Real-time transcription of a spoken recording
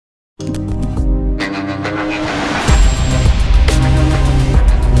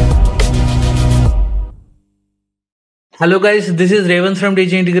Hello guys, this is Raven from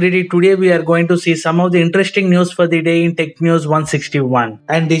Digiintegrity. Today we are going to see some of the interesting news for the day in Tech News 161.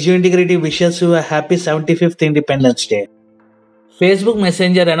 And Digiintegrity wishes you a happy 75th Independence Day. Facebook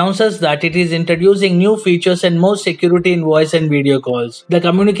Messenger announces that it is introducing new features and more security in voice and video calls. The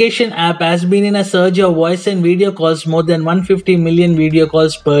communication app has been in a surge of voice and video calls, more than 150 million video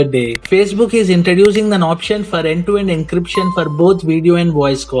calls per day. Facebook is introducing an option for end-to-end encryption for both video and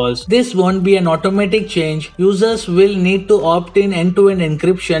voice calls. This won't be an automatic change. Users will need to opt in end-to-end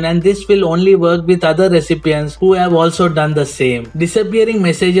encryption, and this will only work with other recipients who have also done the same. Disappearing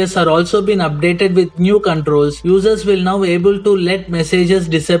messages are also been updated with new controls. Users will now be able to let messages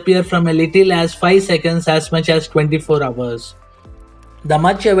disappear from as little as 5 seconds as much as 24 hours. The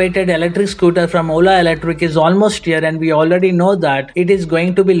much awaited electric scooter from Ola Electric is almost here, and we already know that it is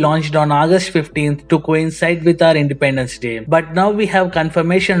going to be launched on August 15th to coincide with our Independence Day. But now we have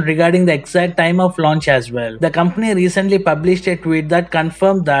confirmation regarding the exact time of launch as well. The company recently published a tweet that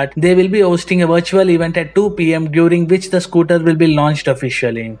confirmed that they will be hosting a virtual event at 2 p.m. during which the scooter will be launched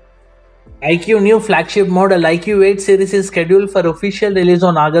officially. iQOO new flagship model iQOO 8 series is scheduled for official release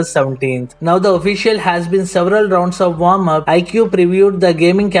on August 17th. Now the official has been several rounds of warm-up. iQOO previewed the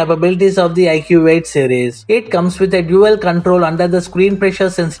gaming capabilities of the iQOO 8 series. It comes with a dual control under the screen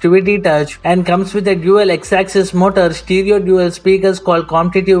pressure sensitivity touch and comes with a dual X-axis motor. Stereo dual speakers called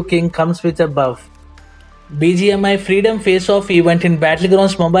Competitive King comes with a buff. BGMI Freedom Face-Off event in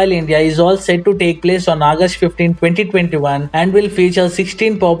Battlegrounds Mobile India is all set to take place on August 15, 2021 and will feature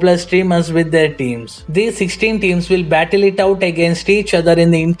 16 popular streamers with their teams. These 16 teams will battle it out against each other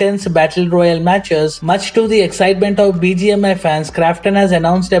in the intense Battle Royale matches. Much to the excitement of BGMI fans, Krafton has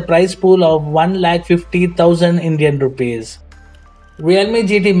announced a prize pool of 1,50,000 Indian rupees. Realme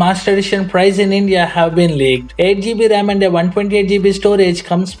GT Master Edition price in India have been leaked. 8GB RAM and a 128GB storage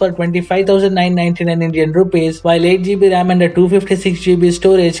comes for 25,999 Indian rupees, while 8GB RAM and a 256GB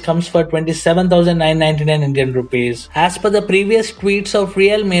storage comes for 27,999 Indian rupees. As per the previous tweets of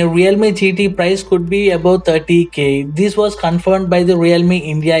Realme GT price could be about 30k. This was confirmed by the Realme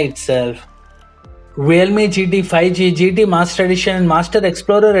India itself. Realme GT 5G, GT Master Edition and Master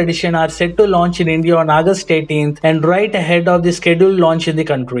Explorer Edition are set to launch in India on August 18th and right ahead of the scheduled launch in the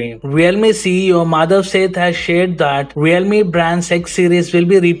country. Realme CEO Madhav Seth has shared that Realme brand's X series will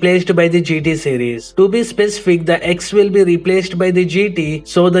be replaced by the GT series. To be specific, the X will be replaced by the GT,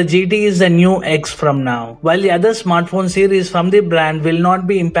 so the GT is the new X from now. While the other smartphone series from the brand will not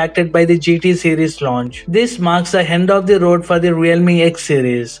be impacted by the GT series launch. This marks the end of the road for the Realme X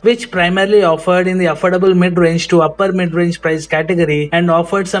series, which primarily offered in the affordable mid-range to upper mid-range price category and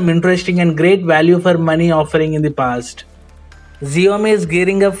offered some interesting and great value for money offering in the past. Xiaomi is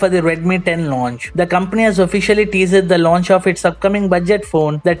gearing up for the Redmi 10 launch. The company has officially teased the launch of its upcoming budget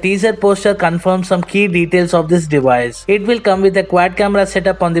phone. The teaser poster confirms some key details of this device. It will come with a quad camera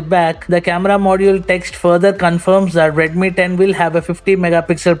setup on the back. The camera module text further confirms that Redmi 10 will have a 50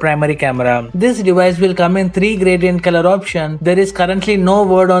 megapixel primary camera. This device will come in 3 gradient color option. There is currently no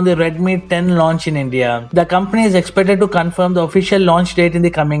word on the Redmi 10 launch in India. The company is expected to confirm the official launch date in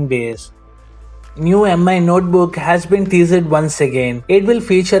the coming days. New MI notebook has been teased once again. It will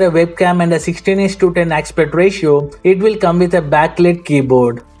feature a webcam and a 16:10 aspect ratio. It will come with a backlit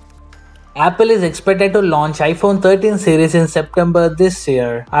keyboard. Apple is expected to launch iPhone 13 series in September this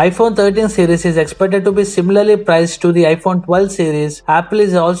year. iPhone 13 series is expected to be similarly priced to the iPhone 12 series. Apple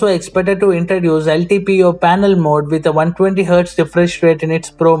is also expected to introduce LTPO panel mode with a 120Hz refresh rate in its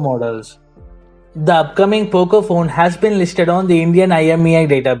Pro models. The upcoming POCO phone has been listed on the Indian IMEI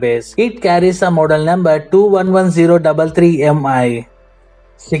database. It carries a model number 211033MI.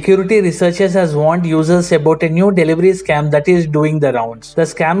 Security researchers has warned users about a new delivery scam that is doing the rounds. The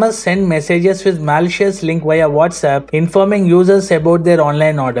scammers send messages with malicious link via WhatsApp informing users about their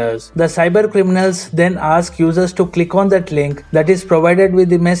online orders. The cyber criminals then ask users to click on that link that is provided with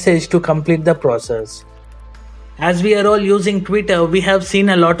the message to complete the process. As we are all using Twitter, we have seen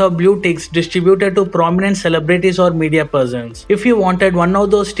a lot of blue ticks distributed to prominent celebrities or media persons. If you wanted one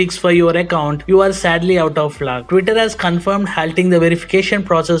of those ticks for your account, you are sadly out of luck. Twitter has confirmed halting the verification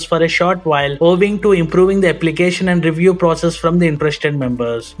process for a short while, owing to improving the application and review process from the interested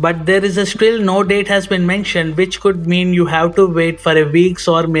members. But there is still no date has been mentioned, which could mean you have to wait for a weeks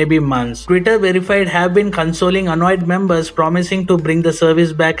or maybe months. Twitter verified have been consoling annoyed members, promising to bring the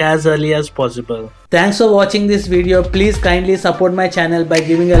service back as early as possible. Thanks for watching this video. Please kindly support my channel by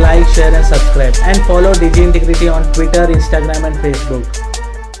giving a like, share and subscribe, and follow Digiintegrity on Twitter, Instagram and Facebook.